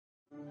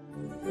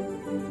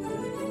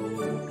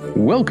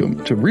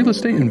Welcome to Real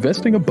Estate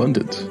Investing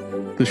Abundance,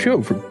 the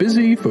show for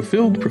busy,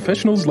 fulfilled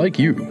professionals like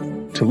you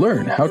to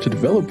learn how to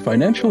develop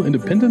financial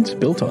independence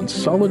built on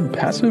solid,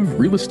 passive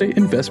real estate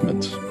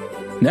investments.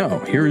 Now,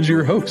 here is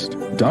your host,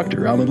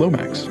 Dr. Alan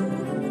Lomax.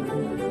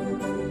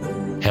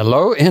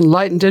 Hello,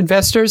 enlightened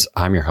investors.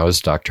 I'm your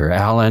host, Dr.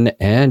 Alan,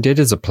 and it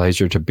is a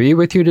pleasure to be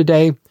with you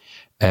today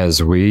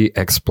as we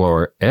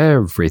explore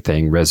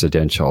everything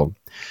residential.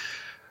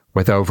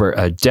 With over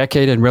a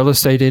decade in real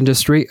estate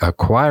industry,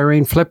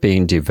 acquiring,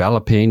 flipping,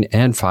 developing,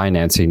 and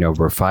financing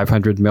over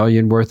 $500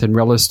 million worth in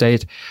real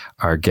estate,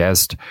 our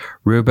guest,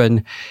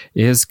 Ruben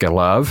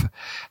Isgalov,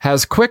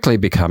 has quickly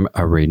become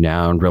a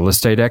renowned real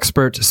estate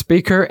expert,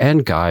 speaker,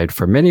 and guide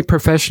for many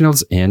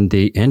professionals in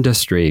the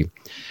industry.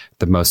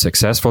 The most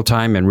successful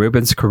time in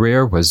Ruben's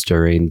career was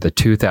during the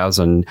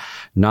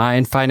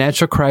 2009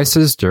 financial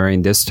crisis.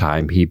 During this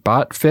time, he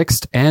bought,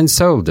 fixed, and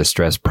sold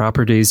distressed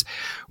properties,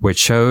 which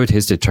showed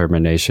his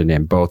determination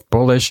in both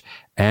bullish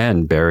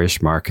and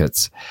bearish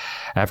markets.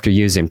 After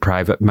using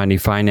private money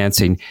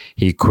financing,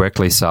 he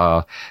quickly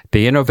saw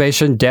the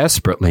innovation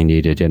desperately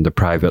needed in the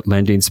private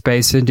lending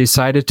space and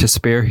decided to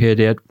spearhead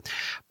it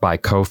by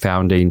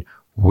co-founding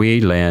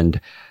WeLend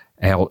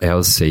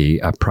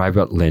LLC, a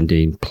private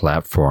lending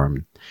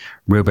platform.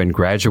 Ruben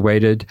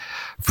graduated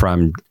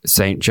from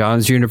St.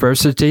 John's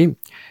University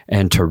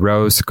and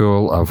Thoreau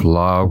School of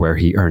Law, where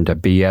he earned a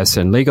BS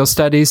in legal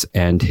studies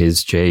and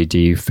his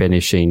JD,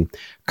 finishing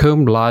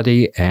cum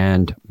laude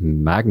and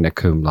magna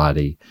cum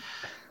laude.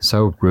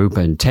 So,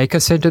 Ruben, take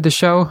us into the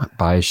show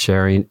by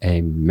sharing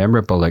a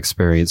memorable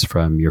experience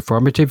from your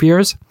formative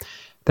years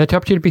that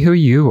helped you to be who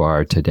you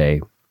are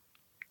today.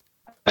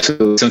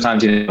 So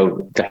sometimes,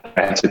 I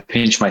have to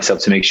pinch myself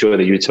to make sure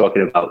that you're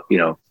talking about,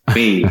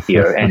 me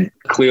here. And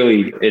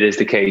clearly it is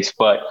the case,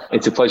 but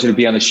it's a pleasure to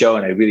be on the show.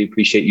 And I really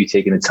appreciate you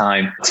taking the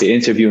time to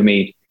interview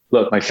me.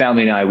 Look, my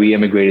family and I, we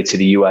immigrated to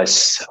the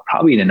U.S.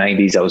 probably in the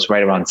 90s. I was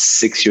right around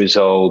 6 years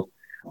old,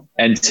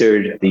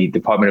 entered the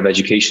Department of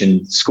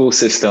Education school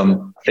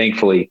system,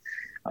 thankfully,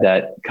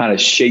 that kind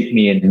of shaped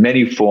me in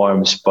many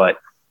forms, but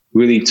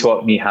really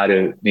taught me how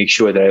to make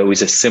sure that I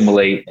always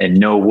assimilate and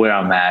know where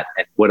I'm at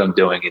and what I'm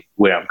doing and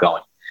where I'm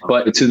going.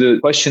 But to the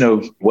question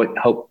of what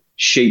helped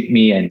shape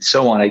me and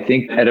so on, I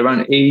think at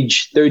around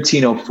age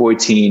 13 or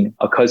 14,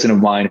 a cousin of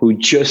mine who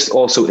just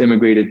also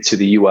immigrated to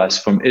the US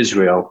from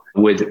Israel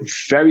with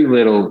very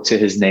little to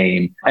his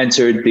name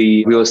entered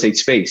the real estate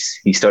space.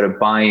 He started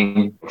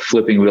buying,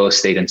 flipping real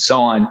estate and so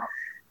on.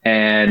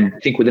 And I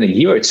think within a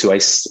year or two, I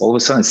all of a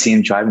sudden see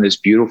him driving this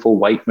beautiful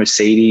white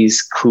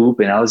Mercedes coupe.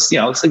 And I was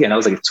like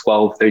a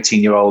 12,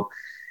 13-year-old.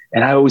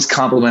 And I always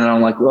complimented him.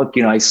 I'm like, look,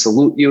 I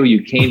salute you.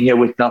 You came here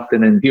with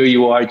nothing. And here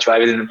you are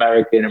driving in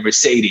America in a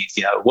Mercedes.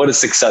 What a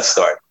success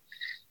story.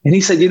 And he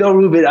said,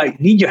 Ruben, I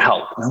need your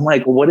help. And I'm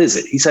like, well, what is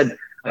it? He said,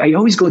 I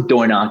always go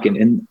door knocking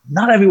and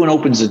not everyone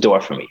opens the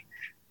door for me.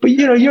 But,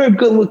 you're a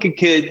good looking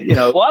kid.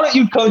 Why don't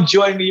you come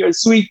join me? You're a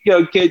sweet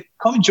kid.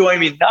 Come join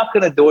me. Knock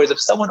on the doors.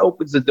 If someone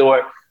opens the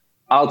door,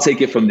 I'll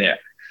take it from there.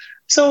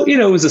 So, it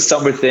was a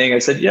summer thing. I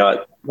said,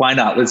 why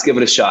not? Let's give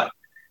it a shot.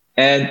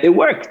 And it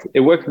worked. It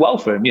worked well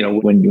for him.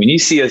 When you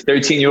see a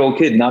 13-year-old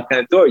kid knocking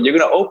on the door, you're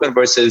going to open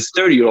versus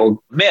 30-year-old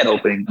man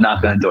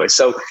knocking on the door.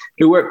 So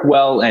it worked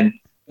well. And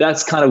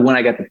that's kind of when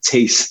I got the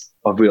taste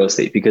of real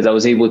estate, because I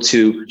was able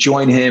to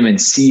join him and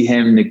see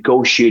him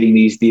negotiating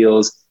these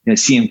deals and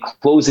see him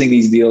closing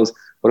these deals.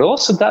 But I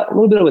also got a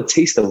little bit of a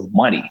taste of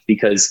money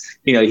because,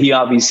 he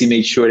obviously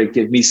made sure to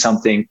give me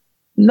something,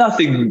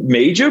 nothing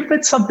major,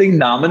 but something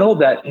nominal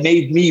that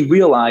made me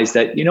realize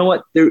that,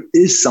 there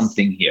is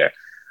something here.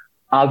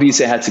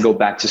 Obviously, I had to go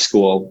back to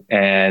school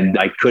and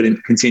I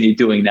couldn't continue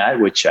doing that,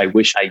 which I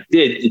wish I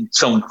did in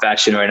some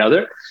fashion or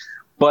another.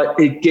 But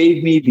it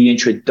gave me the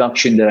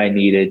introduction that I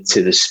needed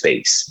to the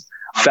space.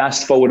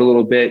 Fast forward a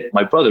little bit,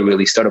 my brother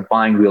really started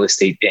buying real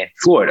estate in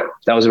Florida.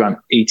 That was around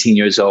 18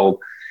 years old.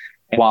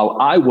 While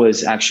I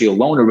was actually a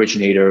loan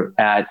originator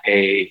at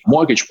a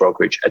mortgage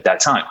brokerage at that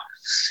time.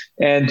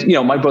 And,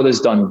 my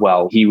brother's done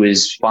well. He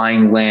was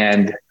buying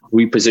land,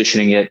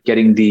 repositioning it,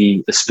 getting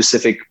the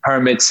specific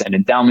permits and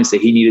endowments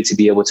that he needed to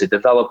be able to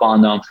develop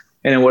on them.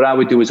 And then what I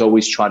would do is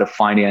always try to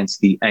finance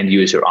the end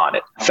user on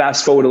it.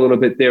 Fast forward a little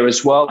bit there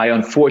as well. I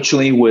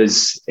unfortunately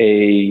was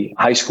a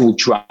high school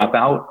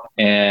dropout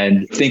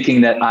and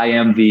thinking that I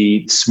am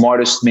the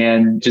smartest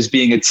man, just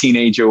being a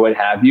teenager, what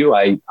have you.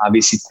 I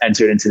obviously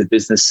entered into the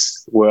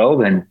business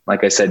world and,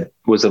 like I said,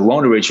 was a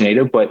loan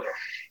originator, but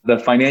the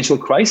financial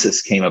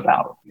crisis came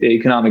about, the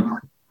economic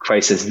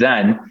crisis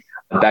then,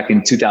 back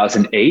in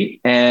 2008.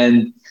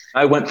 And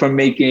I went from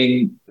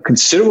making a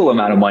considerable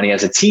amount of money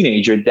as a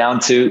teenager down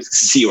to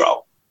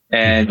zero.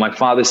 And my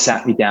father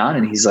sat me down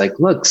and he's like,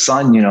 look,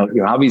 son,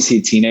 you're obviously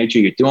a teenager.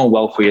 You're doing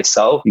well for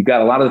yourself. You've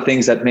got a lot of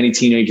things that many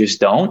teenagers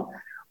don't.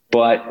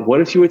 But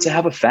what if you were to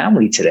have a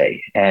family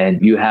today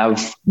and you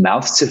have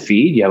mouths to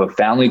feed, you have a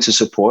family to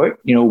support?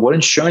 What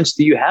insurance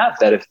do you have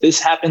that if this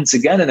happens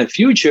again in the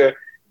future,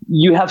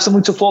 you have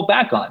someone to fall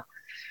back on?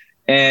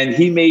 And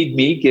he made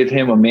me give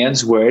him a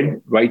man's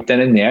word right then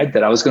and there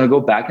that I was going to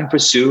go back and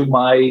pursue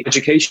my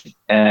education.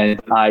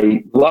 And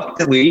I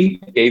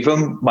reluctantly gave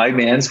him my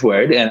man's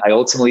word. And I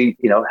ultimately,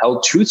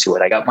 held true to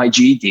it. I got my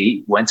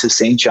GED, went to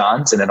St.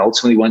 John's, and then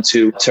ultimately went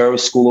to Terra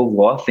School of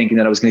Law, thinking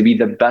that I was going to be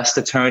the best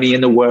attorney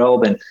in the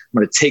world and I'm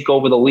going to take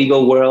over the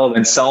legal world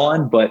and so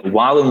on. But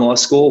while in law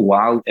school,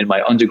 while in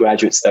my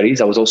undergraduate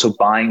studies, I was also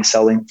buying,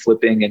 selling,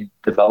 flipping, and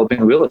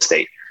developing real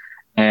estate.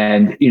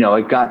 And,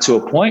 it got to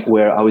a point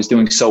where I was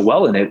doing so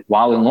well in it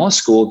while in law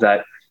school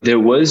that there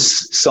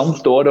was some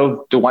thought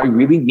of, do I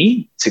really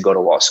need to go to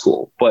law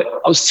school? But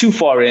I was too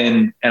far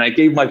in and I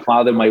gave my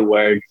father my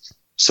word.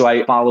 So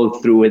I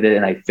followed through with it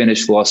and I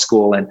finished law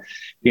school. And,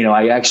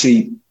 I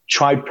actually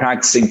tried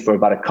practicing for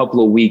about a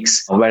couple of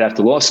weeks right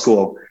after law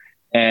school.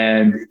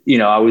 And,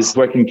 I was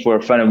working for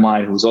a friend of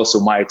mine who was also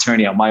my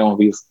attorney on my own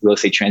real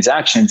estate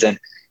transactions. And,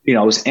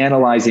 I was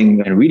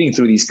analyzing and reading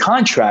through these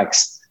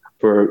contracts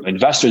for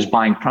investors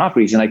buying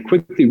properties. And I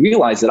quickly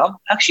realized that I'm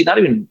actually not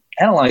even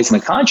analyzing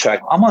the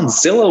contract. I'm on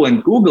Zillow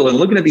and Google and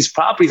looking at these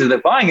properties that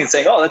they're buying and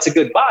saying, oh, that's a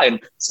good buy, and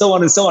so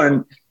on and so on.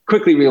 And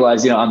quickly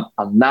realized, I'm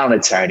not an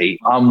attorney.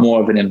 I'm more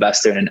of an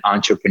investor and an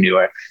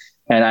entrepreneur.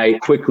 And I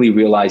quickly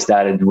realized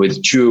that and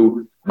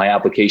withdrew my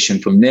application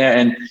from there.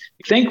 And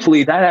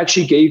thankfully, that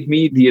actually gave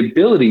me the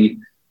ability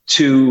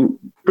to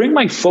bring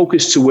my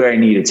focus to where I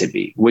needed to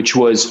be, which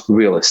was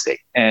real estate.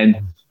 And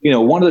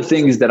one of the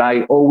things that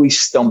I always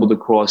stumbled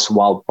across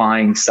while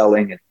buying,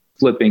 selling, and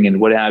flipping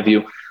and what have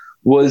you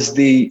was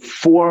the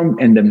form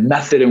and the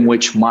method in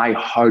which my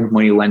hard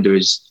money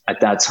lenders at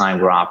that time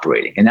were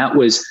operating. And that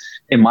was,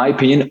 in my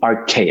opinion,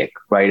 archaic,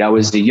 right? I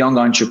was a young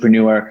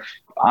entrepreneur.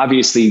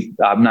 Obviously,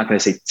 I'm not going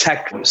to say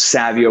tech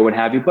savvy or what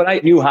have you, but I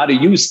knew how to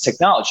use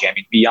technology. I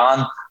mean,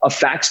 beyond a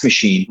fax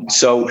machine.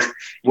 So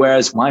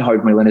whereas my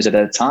hard money lenders at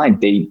that time,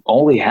 they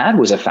only had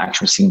was a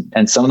fax machine,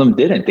 and some of them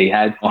didn't. They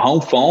had a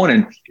home phone,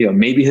 and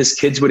maybe his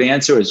kids would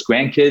answer, his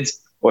grandkids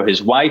or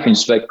his wife, and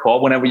just like,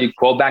 call whenever you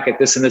call back at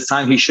this and this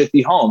time, he should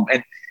be home.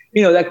 And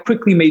that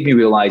quickly made me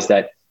realize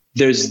that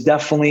there's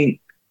definitely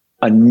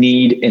a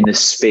need in the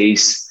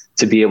space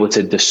to be able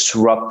to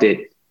disrupt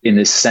it in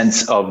the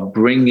sense of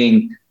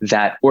bringing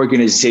that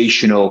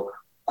organizational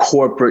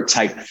corporate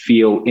type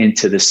feel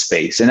into the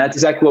space. And that's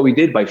exactly what we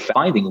did by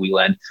founding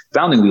WeLend.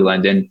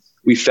 And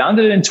we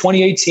founded it in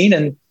 2018.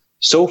 And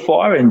so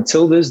far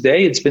until this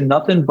day, it's been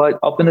nothing but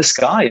up in the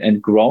sky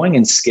and growing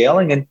and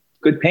scaling and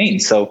good pain.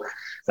 So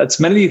that's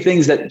many of the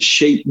things that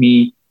shaped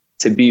me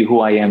to be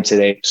who I am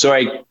today.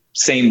 Sorry,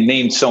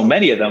 named so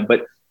many of them,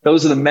 but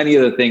those are the many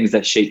of the things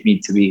that shaped me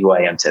to be who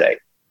I am today.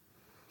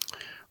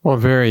 Well,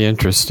 very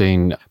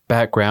interesting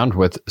background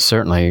with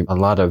certainly a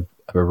lot of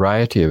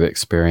variety of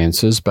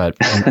experiences, but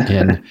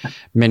in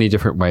many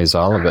different ways,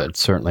 all of it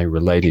certainly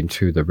relating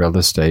to the real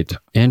estate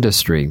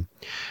industry.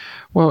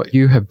 Well,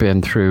 you have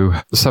been through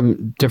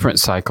some different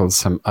cycles,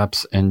 some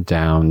ups and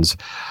downs.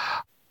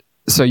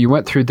 So you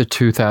went through the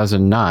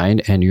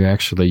 2009 and you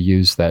actually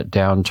used that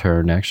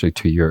downturn actually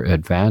to your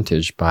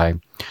advantage by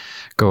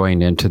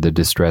going into the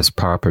distressed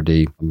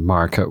property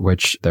market,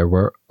 which there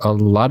were a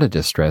lot of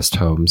distressed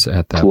homes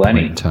at that point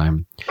in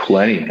time.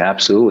 Plenty,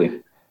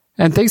 absolutely.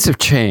 And things have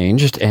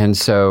changed. And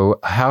so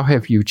how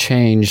have you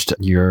changed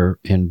your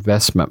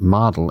investment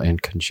model in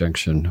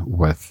conjunction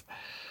with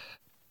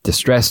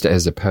distressed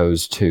as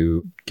opposed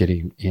to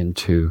getting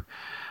into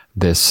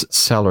this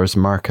seller's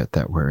market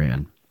that we're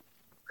in?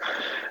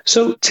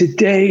 So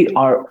today,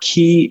 our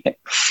key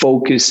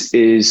focus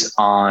is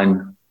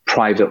on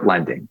private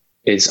lending,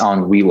 is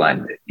on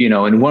WeLend.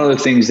 And one of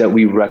the things that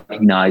we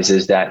recognize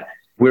is that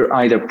we're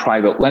either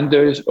private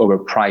lenders or we're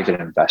private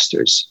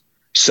investors.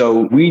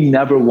 So we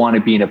never want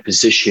to be in a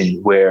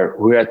position where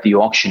we're at the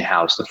auction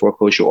house, the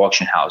foreclosure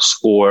auction house,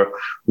 or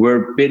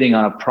we're bidding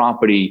on a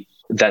property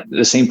that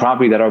the same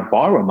property that our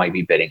borrower might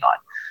be bidding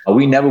on.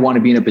 We never want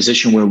to be in a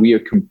position where we are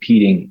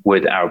competing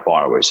with our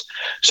borrowers.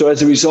 So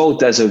as a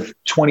result, as of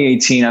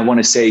 2018, I want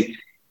to say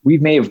we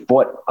may have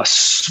bought a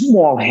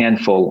small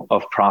handful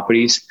of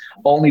properties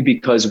only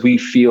because we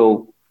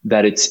feel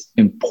that it's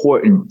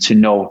important to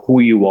know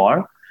who you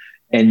are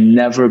and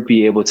never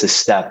be able to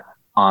step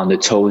on the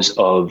toes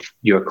of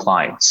your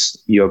clients,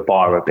 your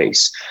borrower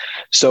base.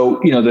 So,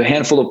 the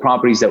handful of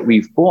properties that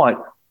we've bought,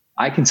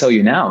 I can tell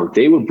you now,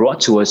 they were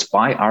brought to us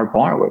by our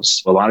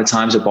borrowers. A lot of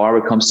times a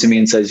borrower comes to me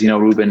and says,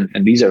 Ruben,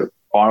 and these are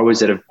borrowers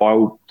that have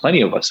borrowed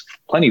plenty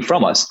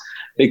from us.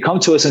 They come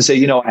to us and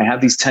say, I have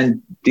these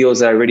 10 deals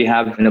that I already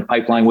have in a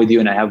pipeline with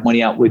you and I have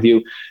money out with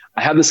you.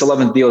 I have this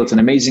 11th deal. It's an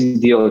amazing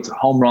deal. It's a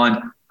home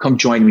run. Come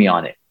join me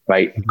on it,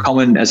 right? Come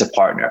in as a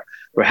partner.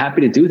 We're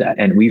happy to do that.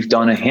 And we've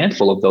done a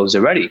handful of those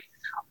already.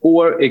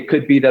 Or it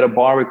could be that a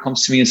borrower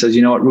comes to me and says,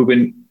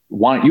 Ruben,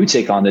 why don't you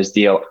take on this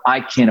deal?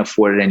 I can't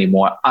afford it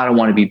anymore. I don't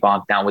want to be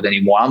bogged down with it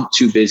anymore. I'm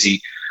too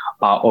busy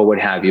or what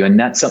have you. And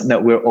that's something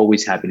that we're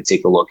always happy to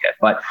take a look at.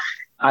 But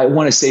I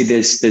want to say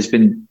there's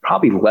been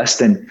probably less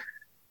than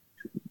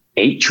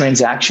 8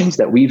 transactions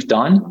that we've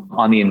done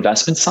on the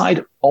investment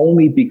side,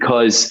 only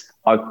because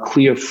our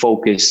clear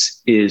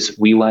focus is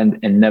WeLend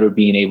and never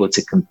being able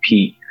to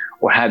compete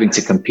or having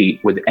to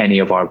compete with any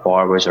of our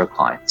borrowers or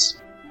clients.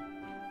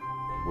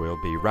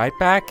 We'll be right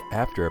back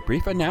after a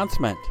brief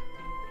announcement.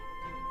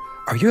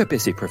 Are you a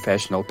busy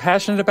professional,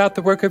 passionate about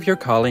the work of your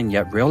calling,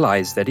 yet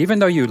realize that even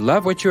though you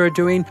love what you are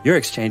doing, you're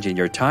exchanging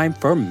your time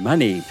for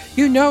money?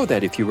 You know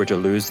that if you were to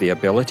lose the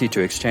ability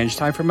to exchange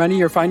time for money,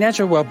 your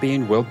financial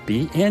well-being will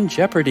be in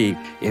jeopardy.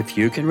 If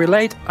you can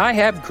relate, I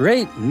have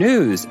great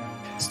news.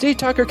 Steed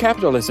Tucker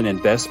Capital is an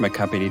investment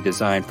company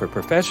designed for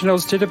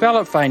professionals to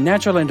develop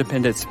financial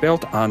independence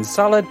built on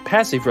solid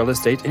passive real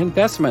estate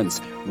investments.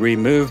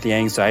 Remove the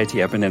anxiety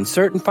of an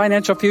uncertain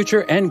financial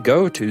future and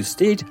go to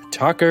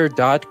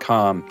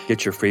steedtucker.com.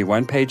 Get your free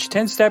one-page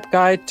 10-step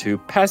guide to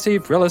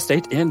passive real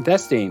estate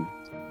investing.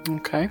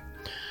 Okay.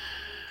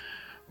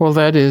 Well,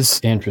 that is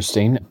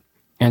interesting.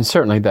 And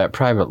certainly that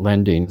private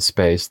lending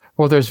space.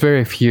 Well, there's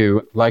very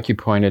few, like you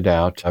pointed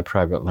out,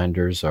 private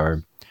lenders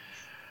are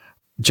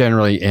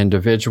generally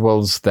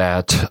individuals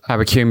that have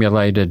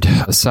accumulated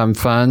some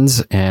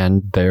funds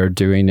and they're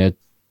doing it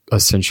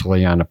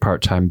essentially on a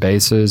part-time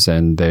basis,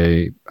 and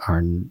they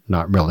are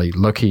not really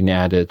looking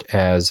at it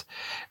as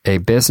a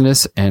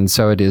business. And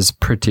so it is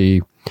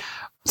pretty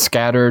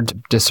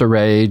scattered,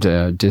 disarrayed,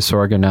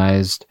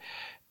 disorganized.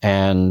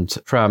 And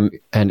from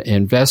an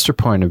investor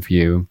point of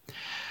view,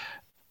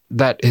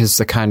 that is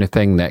the kind of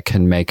thing that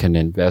can make an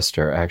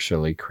investor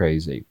actually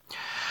crazy.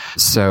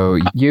 So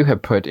you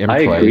have put in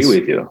place... I agree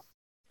with you.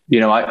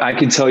 I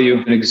can tell you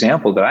an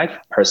example that I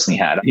personally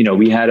had.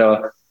 We had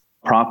a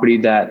property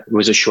that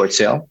was a short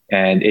sale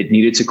and it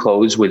needed to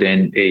close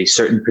within a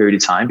certain period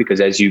of time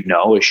because, as you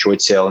know, a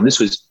short sale, and this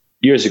was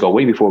years ago,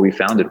 way before we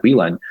founded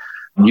WeLend,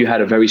 you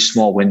had a very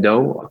small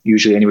window,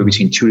 usually anywhere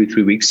between 2 to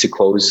 3 weeks to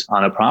close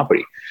on a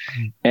property.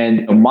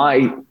 And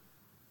my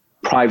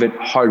private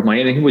hard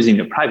money, and he wasn't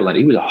even a private lender,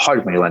 he was a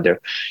hard money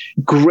lender.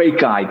 Great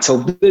guy.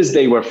 Till this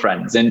day, we're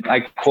friends. And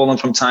I call him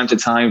from time to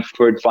time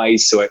for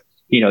advice or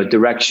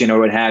direction or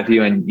what have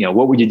you. And,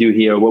 what would you do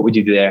here? What would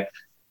you do there?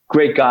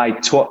 Great guy,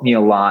 taught me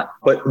a lot.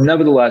 But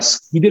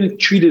nevertheless, he didn't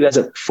treat it as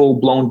a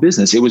full-blown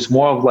business. It was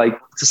more of like,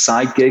 it's a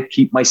side gig,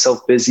 keep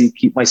myself busy,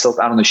 keep myself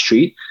out on the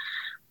street.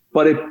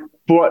 But it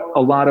brought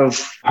a lot of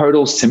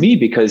hurdles to me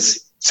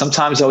because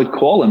sometimes I would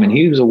call him and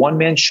he was a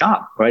one-man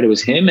shop, right? It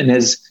was him and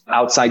his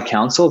outside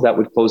counsel that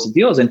would close the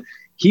deals. And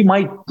he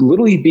might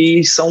literally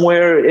be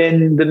somewhere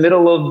in the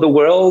middle of the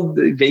world,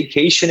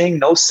 vacationing,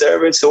 no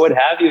service or what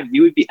have you. And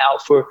he would be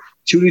out for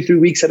 2 to 3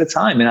 weeks at a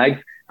time. And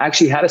I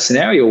actually had a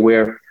scenario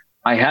where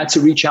I had to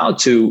reach out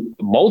to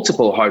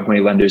multiple hard money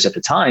lenders at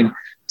the time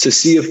to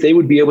see if they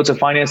would be able to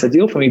finance a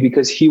deal for me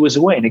because he was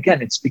away. And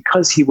again, it's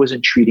because he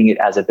wasn't treating it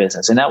as a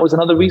business. And that was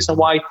another reason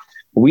why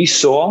we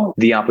saw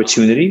the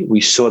opportunity,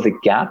 we saw the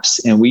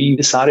gaps, and we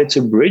decided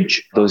to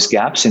bridge those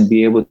gaps and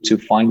be able to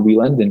find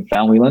WeLend and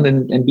found WeLend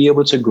and be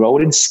able to grow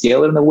it and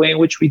scale it in the way in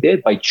which we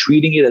did by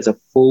treating it as a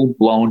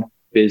full-blown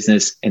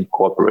business and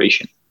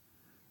corporation.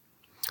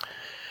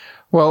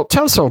 Well,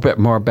 tell us a little bit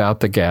more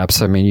about the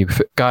gaps. I mean,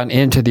 you've gone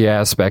into the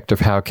aspect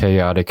of how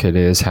chaotic it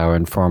is, how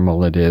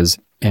informal it is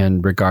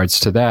in regards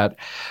to that.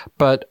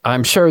 But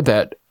I'm sure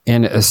that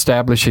in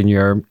establishing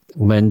your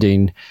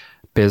lending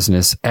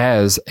business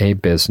as a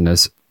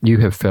business, you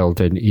have filled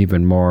in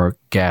even more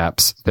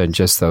gaps than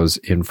just those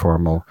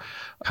informal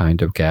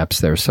kind of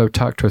gaps there. So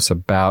talk to us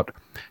about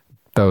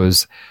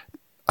those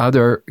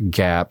other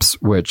gaps,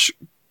 which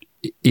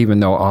even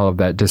though all of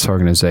that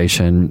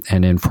disorganization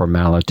and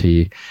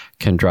informality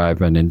can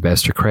drive an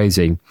investor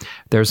crazy,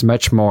 there's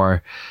much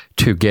more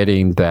to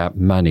getting that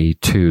money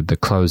to the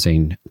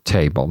closing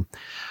table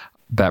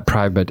that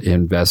private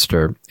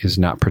investor is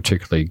not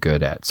particularly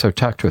good at. So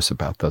talk to us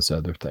about those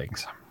other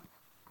things.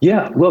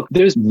 Yeah, look,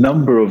 there's a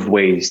number of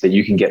ways that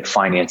you can get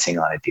financing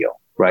on a deal,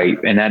 right?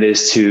 And that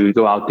is to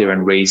go out there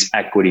and raise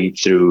equity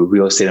through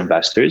real estate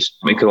investors.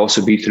 It could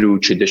also be through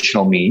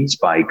traditional means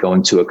by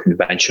going to a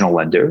conventional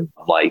lender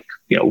like,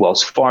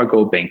 Wells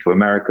Fargo, Bank of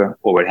America,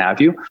 or what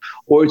have you,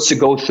 or it's to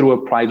go through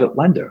a private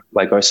lender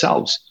like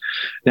ourselves.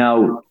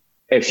 Now,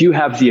 if you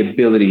have the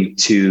ability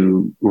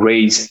to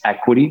raise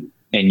equity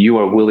and you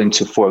are willing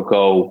to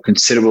forego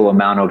considerable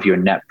amount of your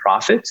net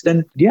profits,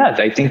 then yeah,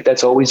 I think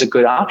that's always a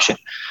good option.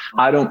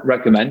 I don't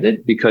recommend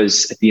it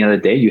because at the end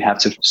of the day, you have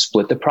to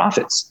split the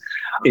profits.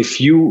 If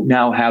you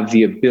now have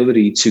the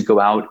ability to go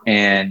out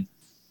and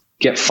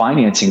get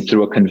financing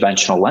through a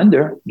conventional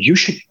lender, you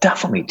should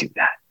definitely do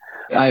that.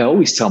 I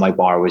always tell my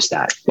borrowers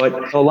that,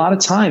 but a lot of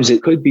times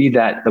it could be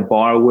that the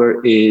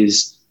borrower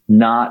is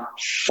not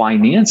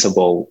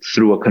financeable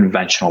through a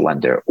conventional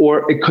lender,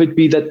 or it could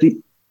be that the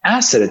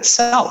asset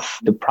itself,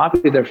 the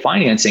property they're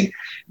financing,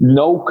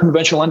 no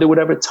conventional lender would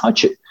ever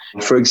touch it.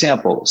 For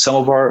example, some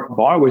of our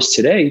borrowers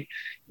today,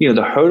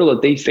 the hurdle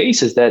that they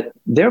face is that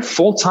they're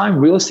full-time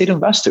real estate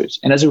investors.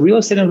 And as a real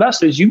estate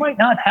investor, you might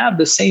not have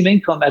the same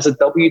income as a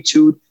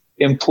W-2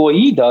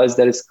 employee does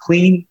that is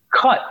clean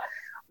cut.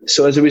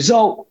 So as a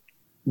result,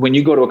 when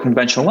you go to a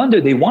conventional lender,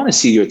 they want to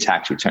see your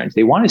tax returns.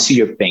 They want to see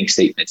your bank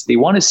statements. They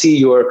want to see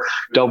your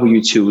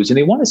W-2s, and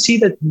they want to see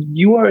that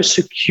you are a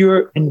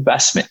secure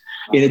investment.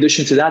 In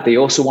addition to that, they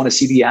also want to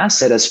see the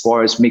asset as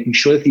far as making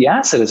sure that the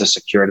asset is a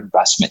secured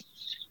investment.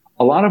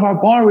 A lot of our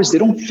borrowers, they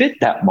don't fit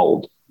that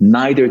mold.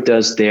 Neither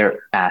does their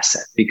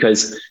asset,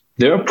 because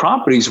there are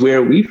properties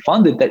where we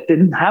funded that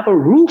didn't have a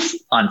roof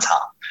on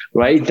top,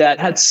 right? That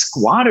had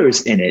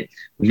squatters in it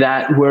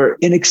that were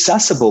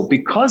inaccessible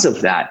because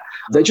of that.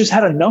 They just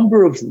had a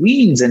number of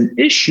liens and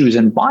issues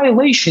and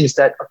violations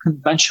that a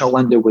conventional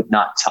lender would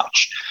not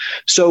touch.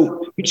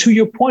 So to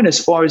your point,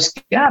 as far as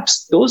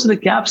gaps, those are the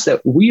gaps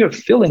that we are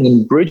filling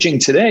and bridging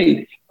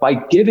today by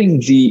giving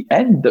the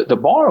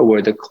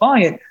borrower, the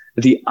client,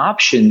 the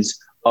options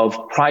of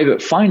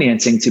private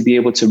financing to be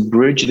able to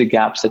bridge the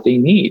gaps that they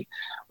need.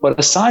 But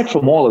aside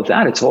from all of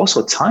that, it's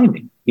also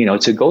timing.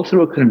 To go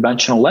through a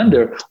conventional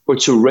lender or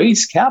to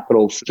raise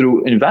capital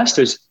through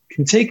investors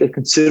can take a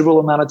considerable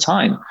amount of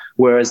time,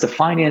 whereas the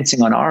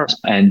financing on our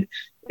end,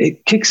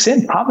 it kicks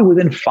in probably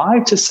within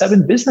 5 to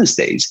 7 business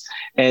days.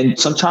 And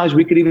sometimes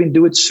we could even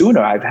do it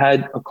sooner. I've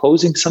had a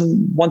closing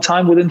one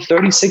time within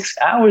 36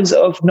 hours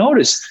of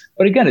notice.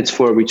 But again, it's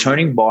for a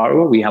returning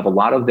borrower. We have a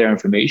lot of their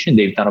information.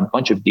 They've done a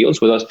bunch of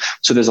deals with us.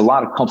 So there's a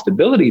lot of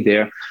comfortability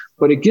there.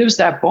 But it gives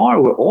that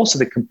borrower also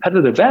the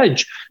competitive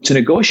edge to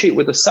negotiate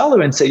with the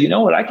seller and say, you know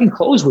what, I can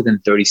close within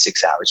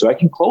 36 hours or I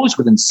can close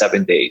within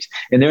 7 days.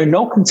 And there are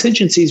no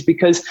contingencies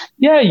because,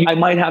 I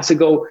might have to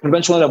go,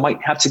 conventional lender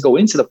might have to go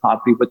into the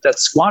property, but that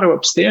squatter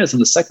upstairs on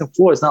the second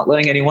floor is not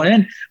letting anyone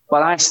in,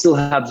 but I still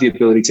have the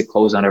ability to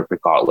close on it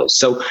regardless.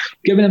 So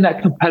giving them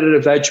that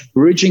competitive edge,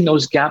 bridging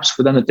those gaps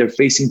for them that they're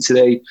facing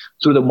today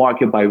through the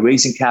market by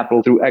raising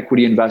capital through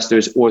equity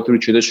investors or through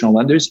traditional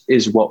lenders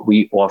is what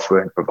we offer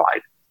and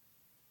provide.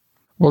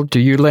 Well,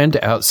 do you lend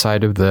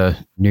outside of the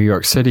New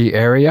York City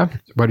area?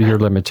 What are your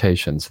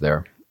limitations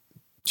there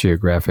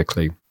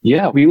geographically?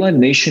 Yeah, we lend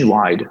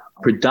nationwide.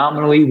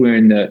 Predominantly, we're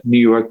in the New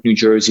York, New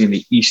Jersey, and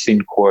the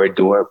Eastern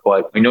Corridor.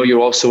 But I know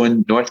you're also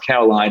in North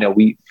Carolina.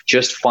 We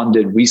just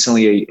funded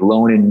recently a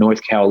loan in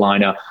North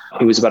Carolina.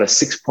 It was about a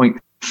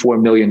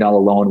 $6.4 million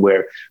loan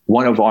where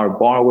one of our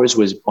borrowers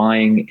was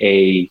buying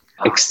a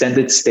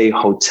extended stay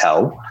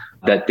hotel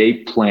that they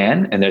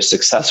plan, and they're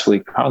successfully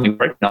currently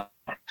working on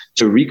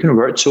to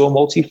reconvert to a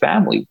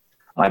multifamily.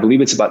 I believe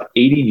it's about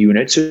 80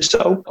 units or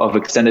so of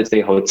extended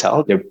stay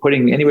hotel. They're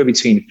putting anywhere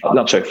between,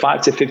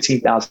 5 to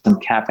 15,000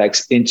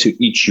 capex into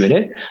each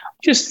unit.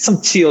 Just some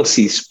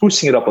TLC,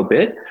 sprucing it up a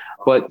bit.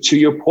 But to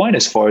your point,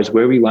 as far as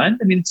where we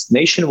lend, it's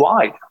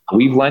nationwide.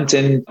 We've lent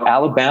in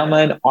Alabama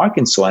and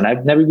Arkansas, and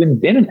I've never even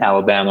been in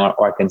Alabama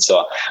or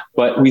Arkansas.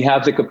 But we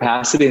have the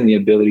capacity and the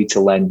ability to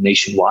lend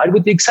nationwide,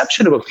 with the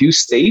exception of a few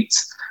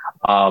states.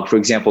 For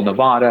example,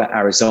 Nevada,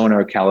 Arizona,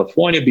 or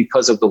California,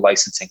 because of the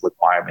licensing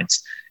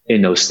requirements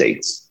in those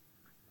states.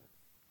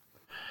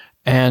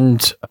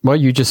 And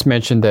you just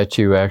mentioned that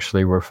you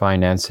actually were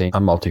financing a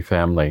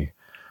multifamily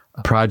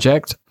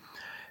project.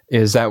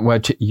 Is that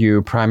what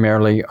you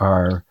primarily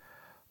are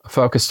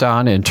focused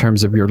on in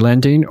terms of your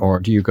lending, or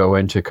do you go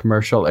into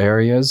commercial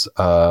areas?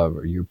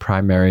 Are you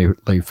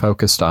primarily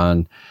focused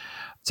on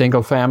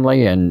single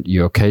family and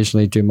you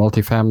occasionally do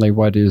multifamily?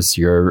 What is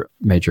your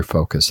major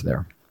focus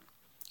there?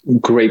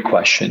 Great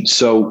question.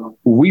 So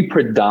we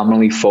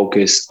predominantly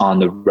focus on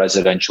the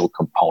residential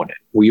component.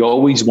 We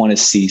always want to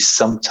see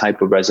some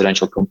type of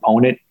residential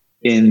component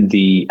in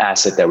the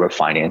asset that we're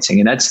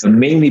financing. And that's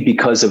mainly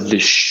because of the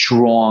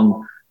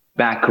strong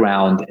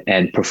background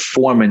and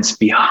performance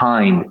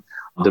behind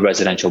the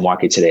residential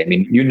market today.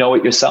 You know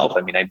it yourself.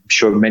 I'm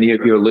sure many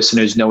of your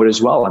listeners know it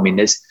as well.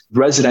 This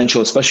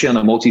residential, especially on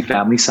the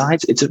multifamily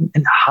sides, it's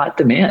in hot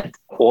demand.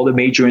 All the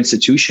major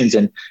institutions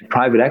and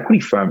private equity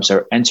firms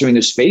are entering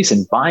the space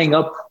and buying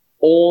up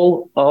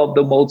all of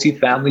the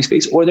multifamily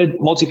space, or their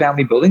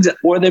multifamily buildings,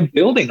 or they're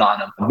building on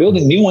them,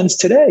 building new ones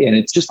today. And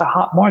it's just a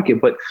hot market.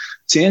 But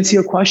to answer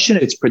your question,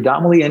 it's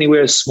predominantly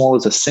anywhere as small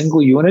as a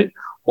single unit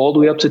all the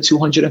way up to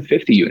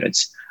 250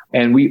 units.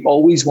 And we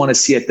always want to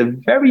see at the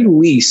very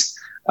least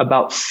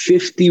about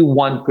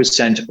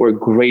 51% or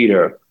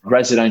greater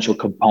residential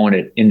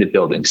component in the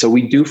building. So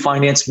we do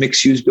finance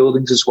mixed-use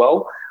buildings as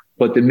well,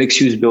 but the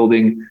mixed-use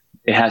building,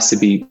 it has to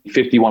be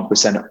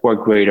 51% or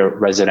greater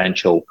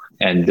residential,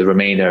 and the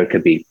remainder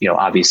could be,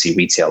 obviously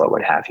retail or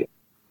what have you.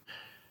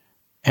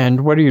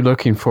 And what are you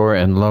looking for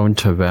in loan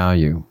to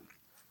value?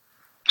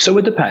 So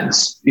it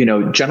depends.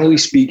 Generally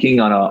speaking,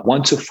 on a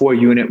 1 to 4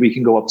 unit, we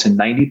can go up to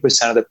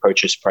 90% of the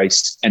purchase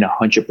price and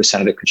 100%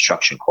 of the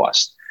construction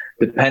cost,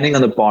 depending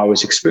on the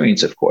borrower's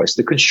experience, of course.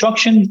 The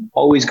construction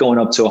always going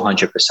up to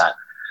 100%.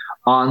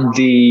 On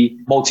the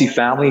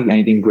multifamily,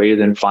 anything greater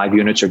than 5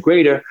 units or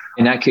greater,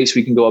 in that case,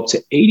 we can go up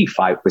to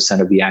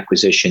 85% of the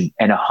acquisition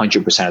and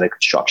 100% of the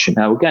construction.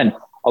 Now, again,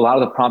 a lot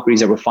of the properties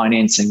that we're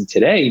financing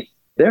today,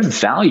 they're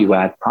value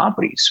add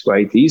properties,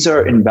 right? These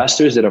are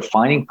investors that are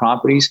finding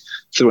properties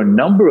through a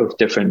number of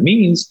different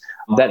means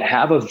that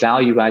have a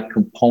value add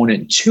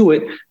component to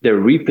it. They're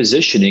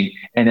repositioning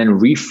and then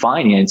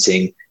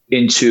refinancing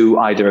into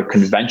either a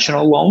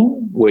conventional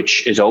loan,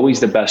 which is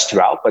always the best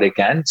route. But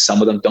again, some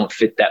of them don't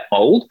fit that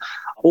mold.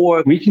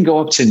 Or we can go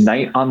up to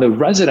on the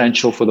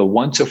residential for the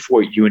 1 to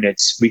 4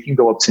 units, we can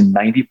go up to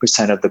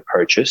 90% of the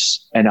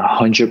purchase and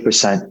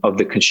 100% of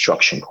the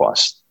construction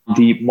cost.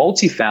 The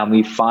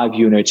multifamily 5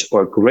 units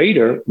or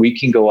greater, we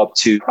can go up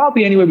to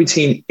probably anywhere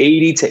between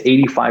 80 to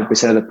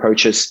 85% of the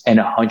purchase and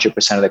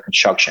 100% of the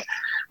construction.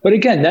 But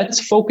again,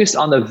 that's focused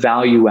on the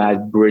value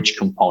add bridge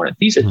component.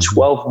 These are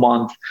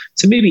 12-month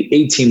to maybe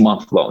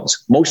 18-month loans.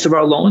 Most of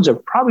our loans are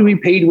probably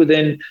repaid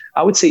within,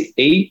 I would say,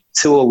 8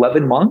 to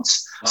 11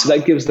 months. So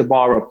that gives the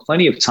borrower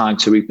plenty of time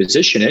to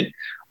reposition it.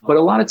 But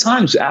a lot of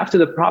times after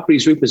the property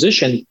is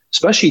repositioned,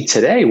 especially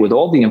today with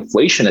all the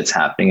inflation that's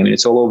happening, I mean,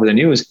 it's all over the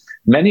news,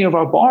 many of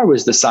our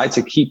borrowers decide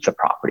to keep the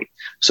property.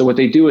 So what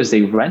they do is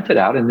they rent it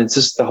out, and it's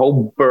just the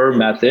whole BRRRR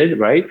method,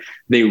 right?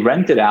 They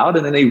rent it out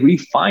and then they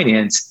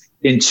refinance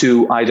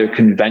into either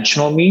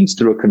conventional means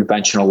through a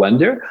conventional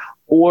lender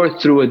or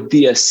through a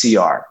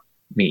DSCR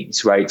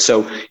means, right?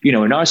 So,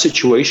 in our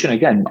situation,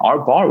 again, our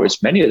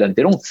borrowers, many of them,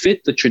 they don't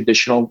fit the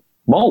traditional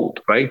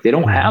mold, right? They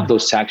don't have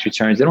those tax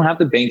returns. They don't have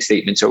the bank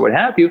statements or what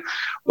have you.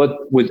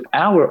 But with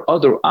our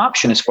other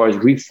option, as far as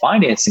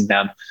refinancing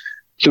them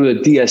through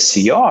the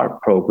DSCR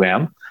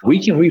program,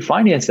 we can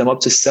refinance them up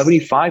to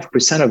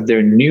 75% of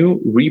their new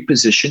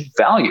repositioned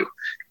value,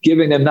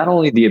 giving them not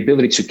only the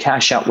ability to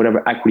cash out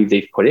whatever equity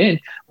they've put in,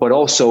 but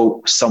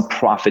also some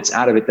profits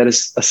out of it that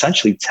is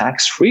essentially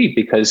tax-free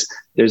because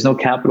there's no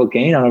capital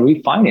gain on a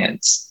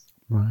refinance.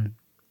 Right.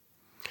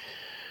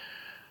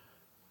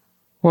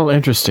 Well,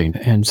 interesting,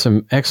 and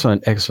some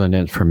excellent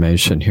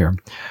information here.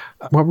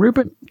 Well,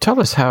 Ruben, tell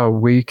us how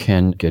we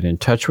can get in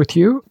touch with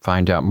you,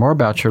 find out more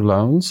about your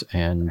loans,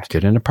 and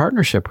get in a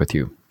partnership with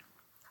you.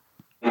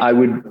 I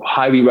would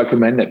highly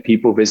recommend that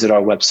people visit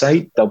our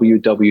website,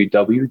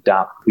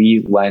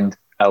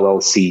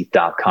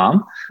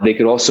 www.welendllc.com. They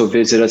could also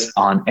visit us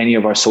on any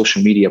of our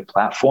social media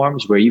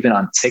platforms. We're even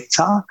on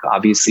TikTok,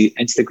 obviously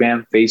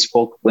Instagram,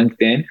 Facebook,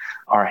 LinkedIn.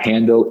 Our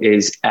handle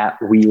is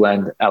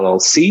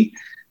 @WeLendLLC.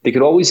 They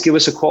could always give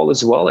us a call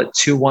as well at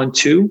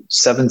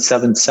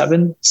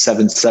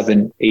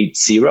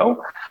 212-777-7780.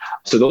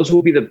 So those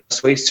will be the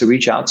best ways to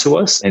reach out to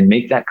us and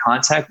make that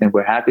contact. And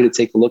we're happy to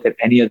take a look at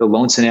any of the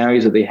loan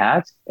scenarios that they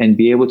have and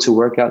be able to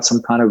work out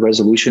some kind of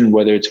resolution,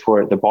 whether it's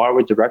for the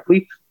borrower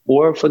directly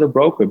or for the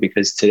broker,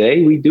 because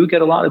today we do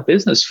get a lot of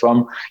business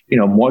from,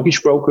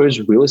 mortgage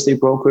brokers, real estate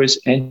brokers,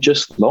 and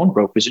just loan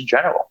brokers in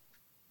general.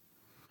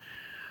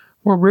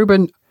 Well,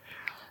 Ruben,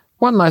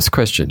 one last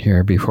question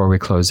here before we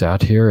close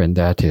out here, and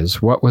that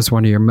is, what was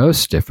one of your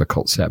most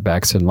difficult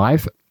setbacks in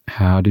life?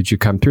 How did you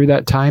come through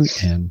that time,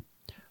 and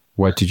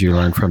what did you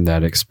learn from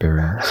that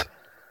experience?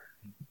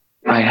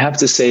 I have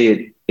to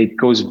say it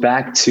goes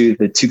back to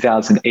the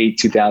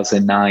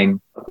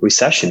 2008-2009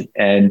 recession.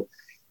 And,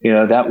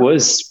 that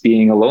was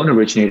being a loan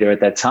originator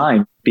at that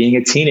time, being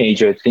a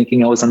teenager,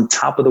 thinking I was on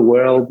top of the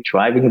world,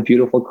 driving a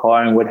beautiful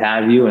car and what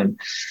have you, and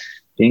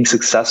being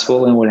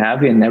successful and what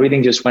have you. And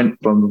everything just went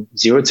from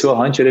 0 to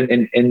 100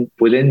 and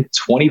within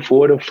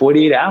 24 to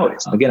 48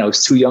 hours. Again, I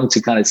was too young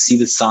to kind of see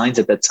the signs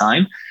at that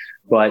time.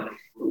 But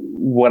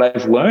what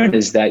I've learned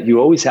is that you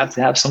always have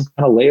to have some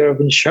kind of layer of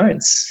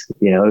insurance.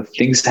 If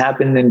things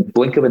happen in the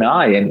blink of an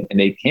eye, and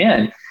they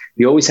can,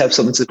 you always have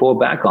something to fall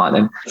back on.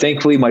 And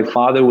thankfully, my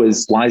father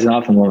was wise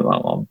enough, and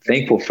I'm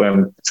thankful for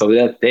him. So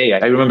that day,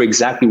 I remember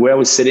exactly where I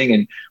was sitting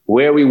and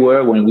where we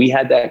were when we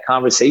had that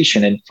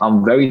conversation. And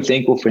I'm very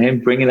thankful for him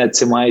bringing that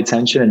to my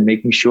attention and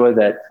making sure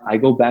that I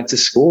go back to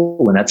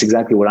school. And that's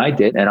exactly what I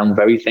did. And I'm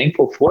very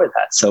thankful for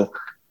that. So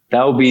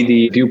that would be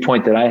the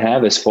viewpoint that I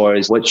have as far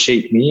as what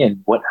shaped me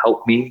and what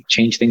helped me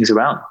change things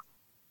around.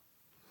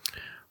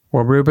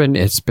 Well, Ruben,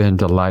 it's been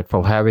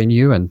delightful having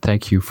you, and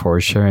thank you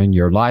for sharing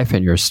your life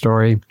and your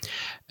story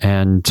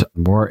and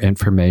more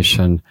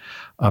information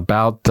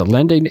about the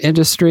lending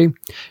industry.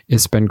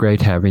 It's been great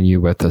having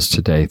you with us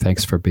today.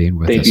 Thanks for being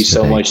with us. Thank you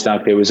so much,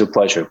 Doctor. It was a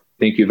pleasure.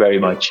 Thank you very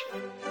much.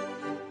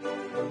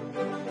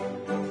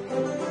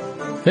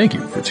 Thank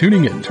you for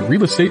tuning in to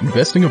Real Estate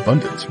Investing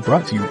Abundance,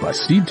 brought to you by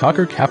Steve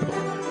Talker Capital,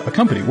 a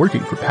company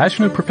working for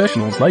passionate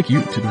professionals like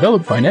you to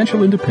develop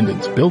financial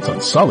independence built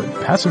on solid,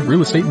 passive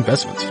real estate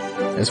investments.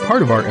 As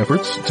part of our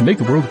efforts to make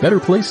the world a better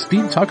place,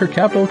 Steve Talker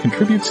Capital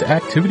contributes to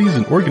activities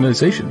and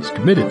organizations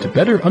committed to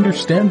better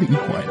understand the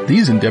equine.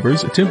 These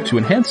endeavors attempt to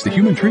enhance the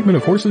human treatment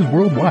of horses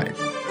worldwide.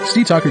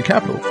 Steve Talker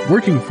Capital,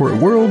 working for a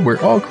world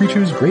where all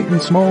creatures, great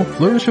and small,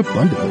 flourish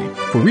abundantly.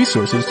 For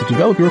resources to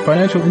develop your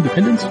financial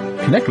independence,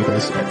 connect with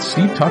us at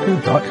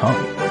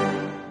stevetalker.com.